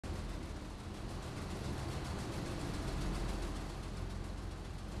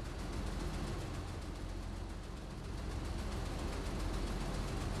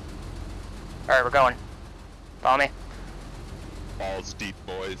Alright, we're going. Follow me. Balls deep,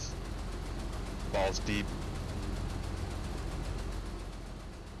 boys. Balls deep.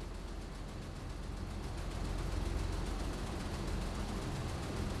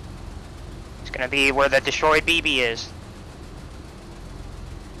 It's gonna be where the destroyed BB is.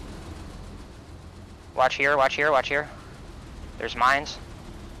 Watch here, watch here, watch here. There's mines.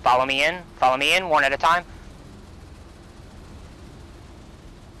 Follow me in, one at a time.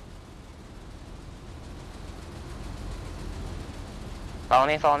 Follow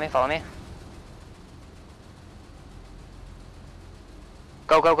me, follow me, follow me.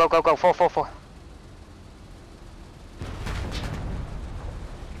 Go, go, go, go, go, full, full, full.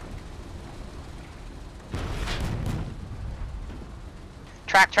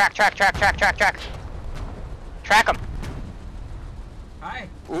 Track, track, track, track, track, track, track. Track him. Hi.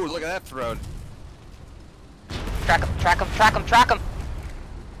 Ooh, look at that throne. Track him, track him, track him, track him.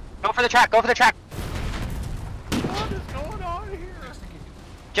 Go for the track, go for the track. What is going on here?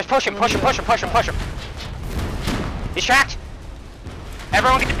 Just push him, push him, push him, push him, push him. He's tracked.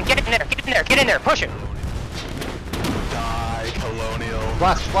 Everyone get in there, get in there, get in there, push him. Die, Colonial.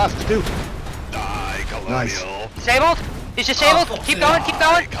 Blast, do. Die, Colonial. Nice. Disabled? He's disabled? Keep going, keep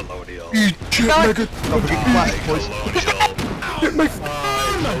going. Die, Colonial. Keep going. Don't forget the blast, boys.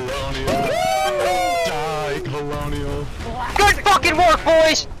 Die, Colonial. Good fucking work,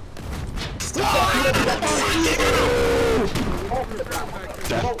 boys!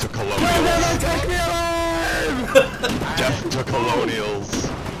 Death to Colonials. Death to Colonials.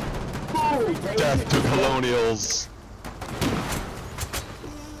 Death to Colonials.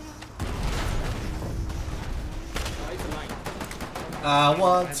 I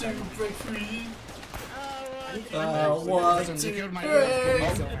want to break free. I want to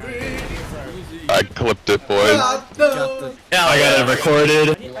break free. I clipped it, boys. No. Yeah, I got it recorded.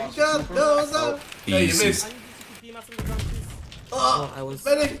 God knows I'm... Hey, you missed. Oh, I was...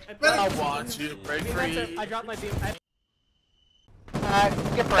 Medic! I want to break free. I dropped my beam.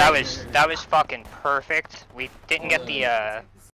 That was fucking perfect. We didn't get the